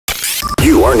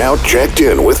are now checked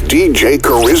in with DJ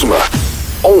Carisma,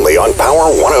 only on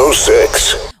Power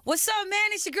 106. What's up, man?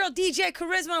 It's your girl, DJ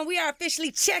Carisma, and we are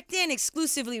officially checked in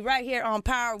exclusively right here on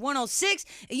Power 106.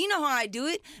 And you know how I do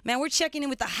it. Man, we're checking in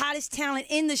with the hottest talent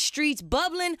in the streets,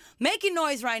 bubbling, making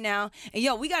noise right now. And,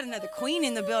 yo, we got another queen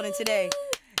in the building today.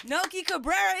 Nokki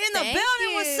Cabrera in the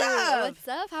building. What's up? What's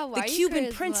up? How are you? The Cuban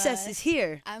Charisma? princess is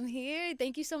here. I'm here.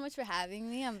 Thank you so much for having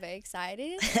me. I'm very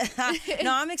excited.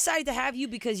 No, I'm excited to have you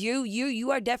because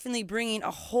you are definitely bringing a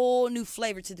whole new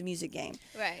flavor to the music game.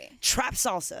 Right. Trap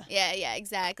salsa. Yeah,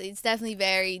 exactly. It's definitely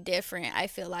very different, I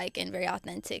feel like, and very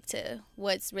authentic to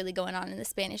what's really going on in the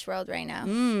Spanish world right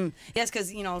now. Yes,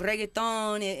 because, you know,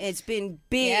 reggaeton, it's been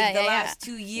big the last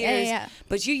 2 years. Yeah.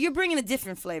 But you're bringing a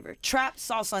different flavor. Trap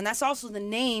salsa, and that's also the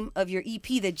name of your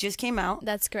EP that just came out.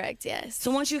 That's correct, yes.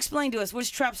 So why don't you explain to us, what is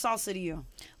Trap Salsa to you?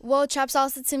 Well, Trap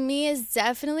Salsa to me is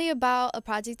definitely about a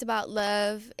project about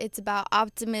love. It's about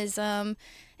optimism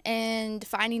and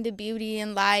finding the beauty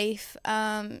in life.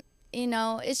 You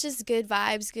know, it's just good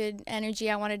vibes, good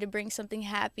energy. I wanted to bring something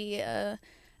happy,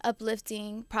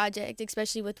 uplifting project,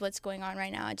 especially with what's going on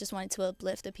right now. I just wanted to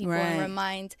uplift the people and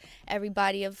remind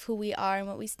everybody of who we are and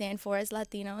what we stand for as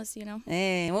Latinos, you know.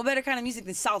 Hey, what better kind of music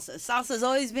than salsa? Salsa's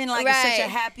always been like such a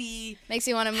happy, makes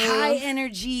you want to move, high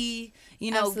energy,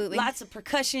 you know, Absolutely. Lots of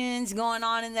percussions going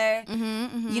on in there.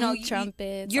 You know,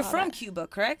 trumpets. You're from Cuba,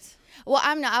 correct? Well,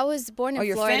 I'm not. I was born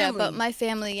in Florida, family. but my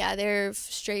family, yeah, they're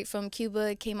straight from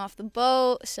Cuba, came off the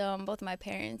boat. So both my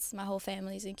parents, my whole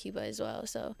family's in Cuba as well.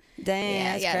 So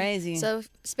Dang, that's crazy. So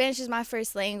Spanish is my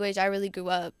first language. I really grew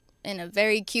up in a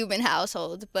very Cuban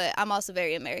household, but I'm also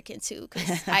very American too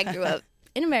because I grew up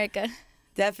in America.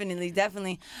 Definitely.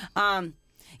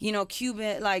 You know,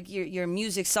 Cuban, like your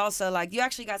music, salsa, like you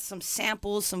actually got some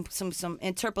samples, some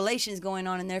interpolations going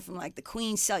on in there from like the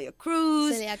Queen Celia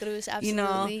Cruz. Celia Cruz, absolutely. You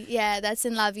know? Yeah, that's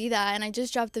in La Vida, and I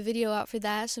just dropped the video out for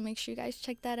that, so make sure you guys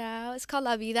check that out. It's called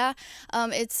La Vida.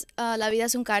 It's La Vida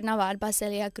es un carnaval by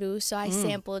Celia Cruz, so I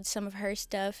sampled some of her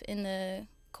stuff in the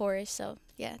chorus, so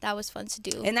yeah, that was fun to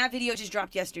do. And that video just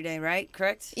dropped yesterday, right?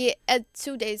 Correct? Yeah,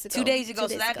 2 days ago. 2 days ago.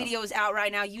 So that video is out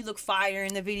right now. You look fire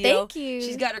in the video. Thank you.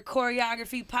 She's got her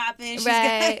choreography popping.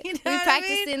 Right. You know we what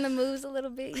practiced I mean? in the moves a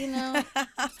little bit, you know.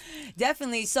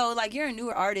 Definitely. So like you're a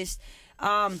newer artist.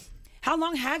 How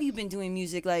long have you been doing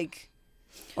music? Like,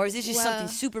 or is this just something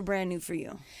super brand new for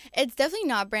you? It's definitely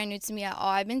not brand new to me at all.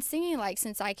 I've been singing like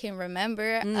since I can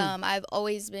remember. I've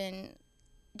always been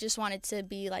just wanted to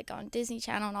be like on Disney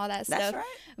Channel and all that stuff. That's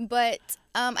right. But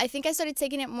I think I started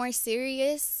taking it more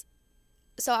serious.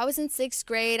 So I was in 6th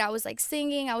grade. I was like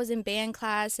singing. I was in band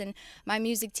class, and my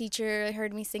music teacher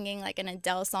heard me singing like an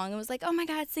Adele song and was like, "Oh my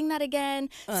God, sing that again!"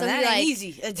 Oh, so that he, ain't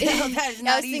easy. Adele, that is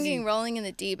not I was easy. singing "Rolling in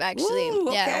the Deep" actually. Ooh,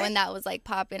 okay. Yeah, when that was like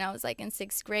popping, I was like in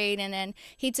 6th grade, and then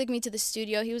he took me to the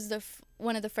studio. He was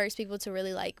one of the first people to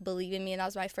really like believe in me, and that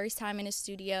was my first time in a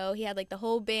studio. He had like the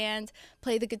whole band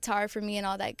play the guitar for me and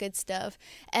all that good stuff.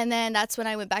 And then that's when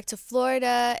I went back to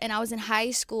Florida, and I was in high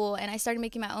school, and I started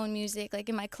making my own music. Like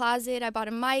in my closet, I bought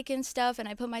a mic and stuff, and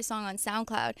I put my song on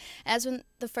SoundCloud. And that's when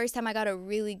the first time I got a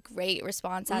really great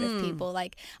response out of people,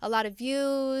 like a lot of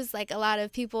views, like a lot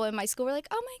of people in my school were like,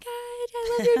 "Oh my God,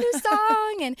 I love your new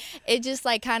song." And it just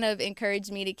like kind of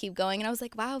encouraged me to keep going. And I was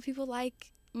like, wow, people like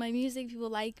my music, people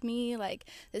like me, like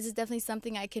this is definitely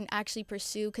something I can actually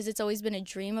pursue, because it's always been a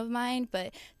dream of mine,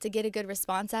 but to get a good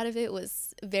response out of it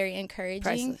was very encouraging.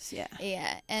 Priceless,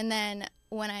 yeah. And then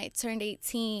when I turned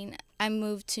 18, I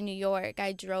moved to New York.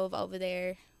 I drove over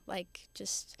there, like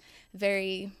just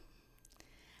very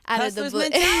out of the blue.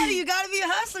 Mentality. You gotta be a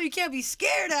hustler. You can't be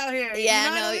scared out here. Yeah,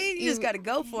 you know what I mean? You just gotta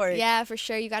go for it. Yeah, for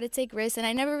sure. You gotta take risks, and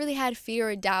I never really had fear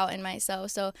or doubt in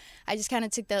myself, so I just kind of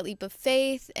took that leap of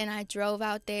faith, and I drove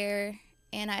out there,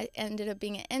 and I ended up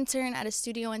being an intern at a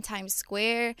studio in Times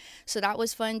Square, so that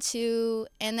was fun too.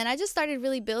 And then I just started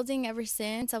really building ever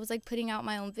since. I was like putting out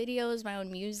my own videos, my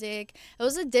own music. It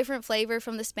was a different flavor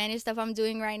from the Spanish stuff I'm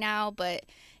doing right now, but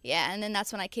yeah. And then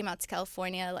that's when I came out to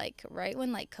California, like right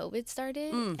when like COVID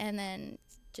started, and then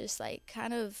just like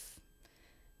kind of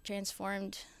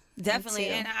transformed. Definitely,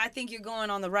 and I think you're going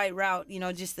on the right route. You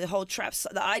know, just the whole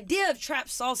the idea of trap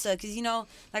salsa, because you know,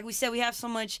 like we said, we have so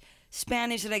much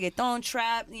Spanish reggaeton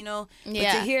trap, you know, but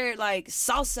to hear like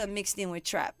salsa mixed in with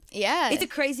trap, it's a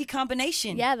crazy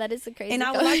combination. Yeah, that is a crazy and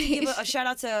combination. I would like to give a shout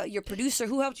out to your producer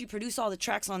who helped you produce all the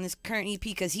tracks on this current EP,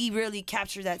 because he really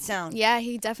captured that sound. Yeah,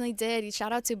 he definitely did.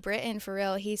 Shout out to Britton, for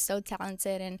real. He's so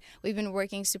talented, and we've been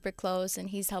working super close, and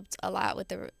he's helped a lot with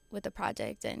the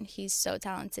project, and he's so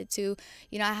talented too.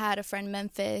 You know, I had a friend,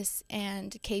 Memphis,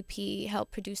 and KP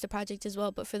helped produce the project as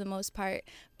well, but for the most part,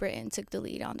 Britton took the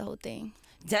lead on the whole thing.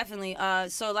 Definitely.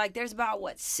 So like, there's about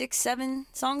what 6, 7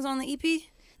 songs on the EP.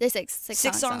 There's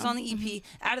six songs on the EP.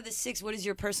 Out of the 6, what is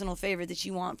your personal favorite that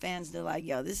you want fans to like?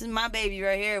 Yo, this is my baby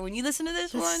right here. When you listen to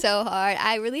this one, so hard.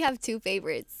 I really have 2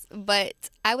 favorites, but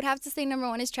I would have to say number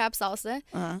 1 is Trap Salsa,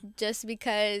 just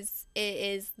because it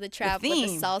is the trap with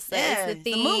the salsa. Yeah, it's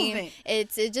the theme.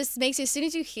 The it just makes you, as soon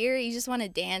as you hear it, you just want to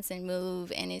dance and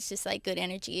move, and it's just like good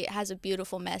energy. It has a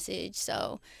beautiful message,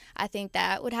 so I think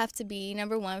that would have to be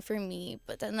number 1 for me.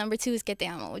 But then number 2 is Que Te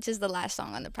Amo, which is the last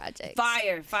song on the project.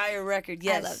 Fire record.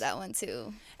 Yes, I love that one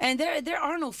too. And there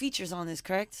are no features on this,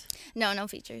 correct? No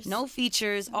features. No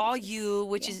features. All you,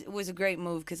 which was a great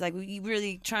move, because like we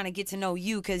really trying to get to know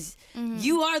you, because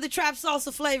you are the trap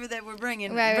salsa flavor that we're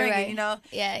bringing. Right. You know.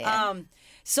 Yeah.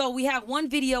 So we have one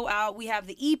video out. We have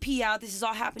the EP out. This is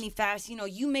all happening fast. You know,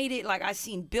 you made it. Like, I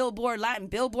seen Billboard, Latin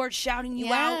Billboard shouting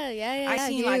you out. Yeah. I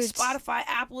seen like Spotify,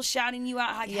 Apple shouting you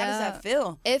out. How does that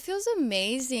feel? It feels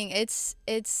amazing. It's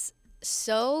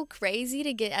so crazy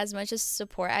to get as much as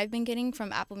support I've been getting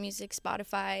from Apple Music,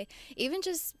 Spotify, even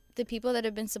just the people that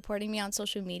have been supporting me on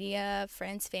social media,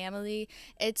 friends, family.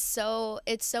 It's so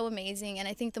amazing. And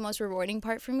I think the most rewarding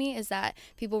part for me is that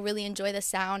people really enjoy the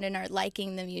sound and are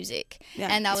liking the music. Yeah,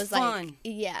 and that was fun.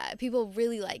 Like, people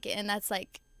really like it. And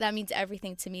that means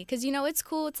everything to me. Because, you know, it's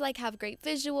cool to like have great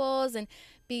visuals and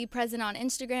be present on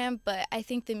Instagram. But I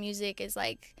think the music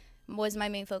was my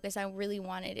main focus. I really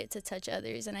wanted it to touch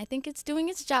others, and I think it's doing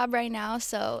its job right now.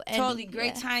 So totally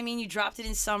great timing. You dropped it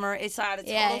in summer. It's had a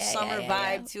total summer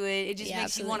vibe to it. It just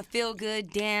makes you want to feel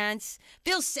good, dance,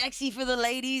 feel sexy for the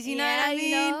ladies. You know what I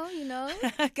mean? You know.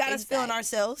 Got us feeling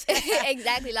ourselves.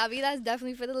 Exactly. La Vida is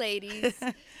definitely for the ladies.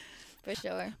 For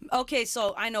sure. Okay,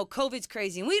 so I know COVID's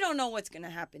crazy, and we don't know what's gonna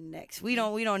happen next. We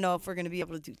don't know if we're gonna be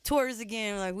able to do tours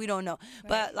again. Like, we don't know. Right.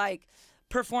 But like,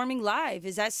 performing live,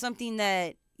 is that something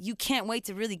that you can't wait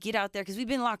to really get out there? Because we've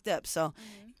been locked up. So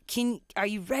are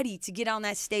you ready to get on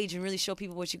that stage and really show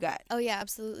people what you got? Oh, yeah,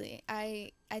 absolutely. I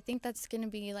think that's going to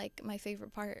be, like, my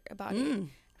favorite part about it.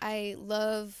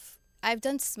 I've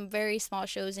done some very small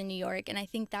shows in New York, and I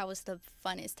think that was the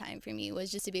funnest time for me,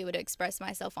 was just to be able to express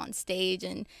myself on stage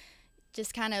and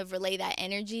just kind of relay that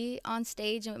energy on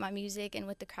stage and with my music and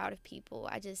with the crowd of people.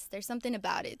 There's something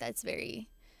about it that's very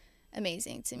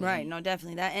amazing to me. Right, no,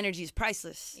 definitely. That energy is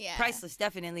priceless. Yeah. Priceless,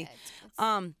 definitely.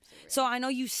 Yeah, so I know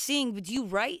you sing, but do you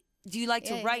write? Do you like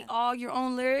to write all your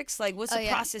own lyrics? Like, what's the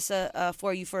process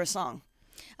for you for a song?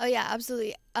 Oh, yeah,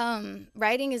 absolutely.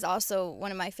 Writing is also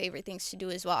one of my favorite things to do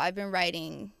as well. I've been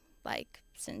writing, like,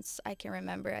 since I can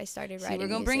remember. I started writing we're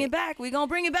going to bring it back. We're going to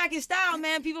bring it back in style,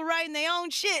 man. People writing their own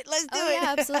shit. Let's do it.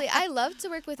 Yeah, absolutely. I love to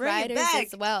work with writers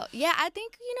as well. Yeah, I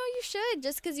think, you should,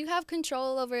 just because you have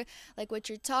control over, like, what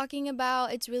you're talking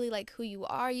about. It's really, like, who you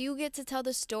are. You get to tell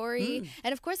the story.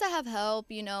 And, of course, I have help.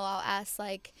 I'll ask,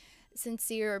 like,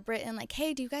 Sincere or Britton, like,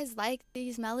 hey, do you guys like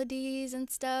these melodies and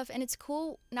stuff? And it's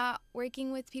cool not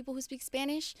working with people who speak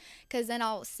Spanish, because then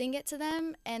I'll sing it to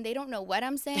them and they don't know what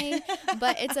I'm saying,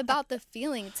 but it's about the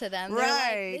feeling to them. They're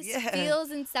like, this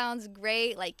feels and sounds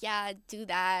great, like, yeah, do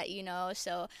that,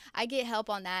 so I get help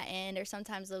on that end, or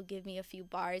sometimes they'll give me a few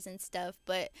bars and stuff,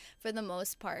 but for the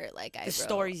most part, like, the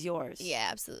story's yours. Yeah,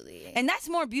 absolutely. And that's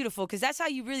more beautiful, because that's how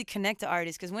you really connect to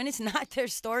artists, because when it's not their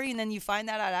story and then you find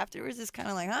that out afterwards, it's kind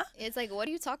of like, huh? It's like, what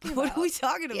are you talking about? What are we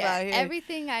talking about here?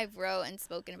 Everything I've wrote and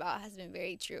spoken about has been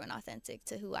very true and authentic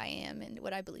to who I am and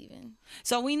what I believe in.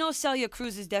 So we know Celia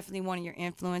Cruz is definitely one of your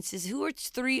influences. Who are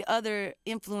 3 other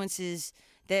influences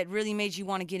that really made you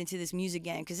want to get into this music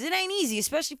game? Because it ain't easy,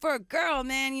 especially for a girl,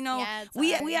 man.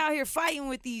 We out here fighting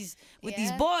with these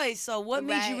boys. So what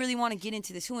made you really want to get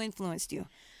into this? Who influenced you?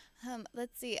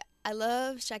 Let's see. I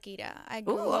love Shakira.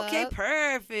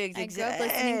 Perfect. I grew up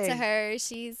listening to her.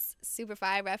 She's super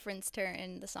fire. I referenced her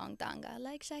in the song Tanga.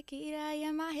 Like Shakira,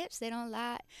 yeah, my hips, they don't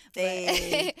lie.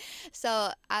 Hey.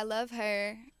 So I love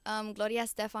her. Gloria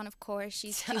Estefan, of course.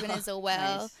 She's Cuban as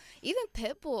well. Nice. Even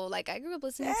Pitbull. Like, I grew up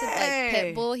listening to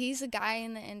Pitbull. He's a guy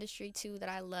in the industry, too, that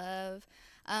I love.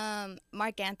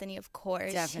 Marc Anthony, of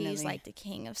course. Definitely. He's like the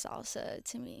king of salsa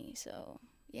to me. So,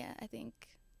 yeah, I think,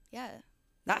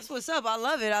 That's what's up. I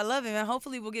love it, man.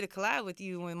 Hopefully we'll get a collab with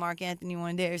you with Marc Anthony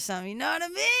one day or something. You know what I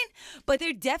mean? But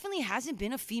there definitely hasn't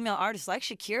been a female artist like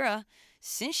Shakira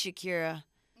since Shakira.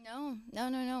 No.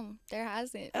 There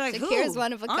hasn't. Like, Shakira's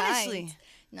one of a honestly? kind.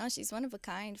 No, she's one of a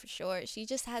kind for sure. She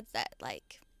just has that,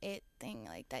 like, it thing,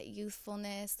 like that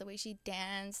youthfulness, the way she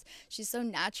danced. She's so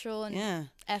natural and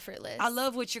effortless. I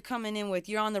love what you're coming in with.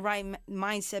 You're on the right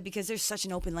mindset because there's such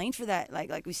an open lane for that.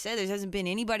 Like we said, there hasn't been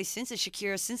anybody since a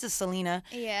Shakira, since a Selena.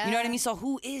 Yeah. You know what I mean? So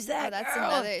who is that? Oh, that's girl?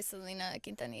 another Celia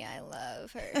Quintanilla. I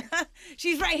love her.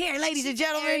 She's right here, ladies and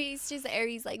gentlemen. Aries. She's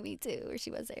Aries like me too, or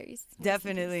she was Aries.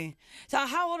 Definitely. So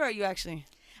how old are you actually?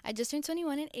 I just turned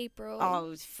 21 in April. Oh,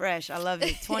 it's fresh. I love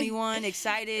it. 21,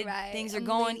 excited. Right. Things are I'm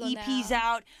going. legal EPs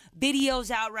now. out,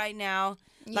 videos out right now.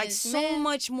 Like Yes, so man.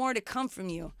 much more to come from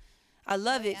you. I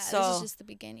love it. Yeah, So this is just the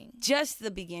beginning. Just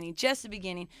the beginning. Just the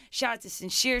beginning. Shout out to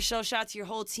Sincere Show. Shout out to your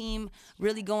whole team.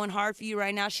 Really going hard for you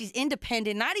right now. She's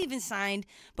independent, not even signed,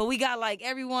 but we got like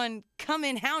everyone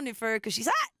coming hounding for her because she's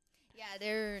hot. Yeah,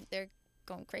 they're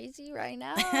going crazy right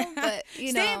now, but you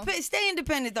stay know, stay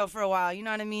independent though for a while. You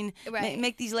know what I mean? Right.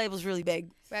 Make these labels really big.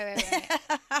 Right.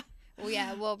 Well,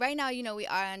 yeah. Well, right now, you know, we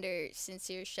are under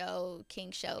Sincere Show,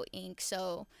 King Show, Inc.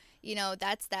 So, you know,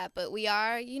 that's that. But we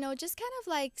are, you know, just kind of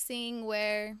like seeing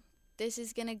where this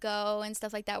is gonna go and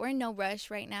stuff like that. We're in no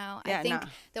rush right now. Yeah, I think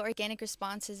the organic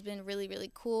response has been really,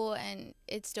 really cool, and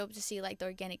it's dope to see like the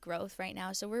organic growth right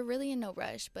now. So we're really in no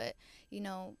rush, but you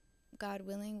know, God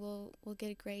willing, we'll get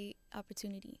a great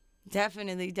opportunity.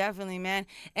 Definitely, man.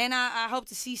 And I hope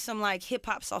to see some like hip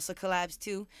hop salsa collabs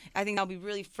too. I think that'll be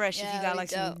really fresh if you got like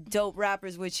some dope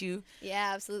rappers with you.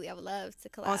 Yeah, absolutely. I would love to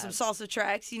collab On some salsa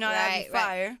tracks, you know, that'd be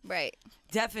fire. Right.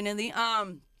 Definitely.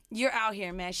 You're out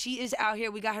here, man. She is out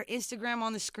here. We got her Instagram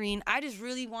on the screen. I just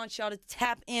really want y'all to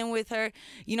tap in with her.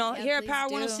 You know, Yeah, here at please Power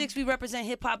do. 106, we represent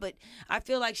hip hop, but I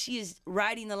feel like she is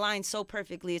riding the line so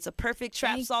perfectly. It's a perfect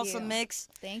trap Thank salsa you. mix.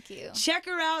 Thank you. Check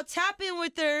her out. Tap in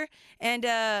with her. And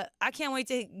I can't wait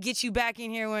to get you back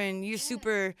in here when you're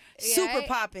super Right?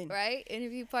 popping. Right?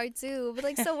 Interview part 2. But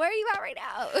like, so where are you at right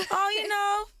now? Oh, you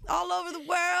know, all over the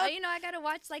world. Oh, you know, I gotta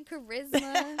watch like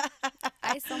Charisma,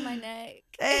 Ice on My Neck.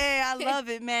 Hey, I love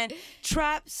it, man.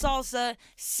 Trap Salsa,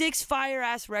 6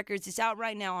 fire-ass records. It's out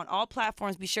right now on all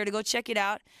platforms. Be sure to go check it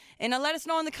out. And let us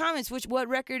know in the comments what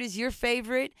record is your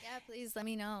favorite. Yeah, please let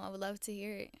me know. I would love to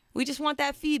hear it. We just want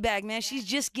that feedback, man. She's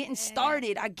just getting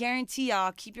started. I guarantee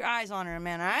y'all. Keep your eyes on her,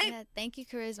 man, all right? Yeah, thank you,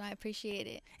 Charisma. I appreciate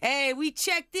it. Hey, we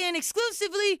checked in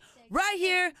exclusively right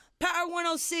here. Power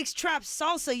 106 Trap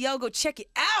Salsa. Yo, go check it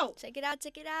out. Check it out.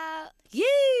 Check it out. Yee!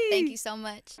 Thank you so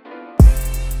much.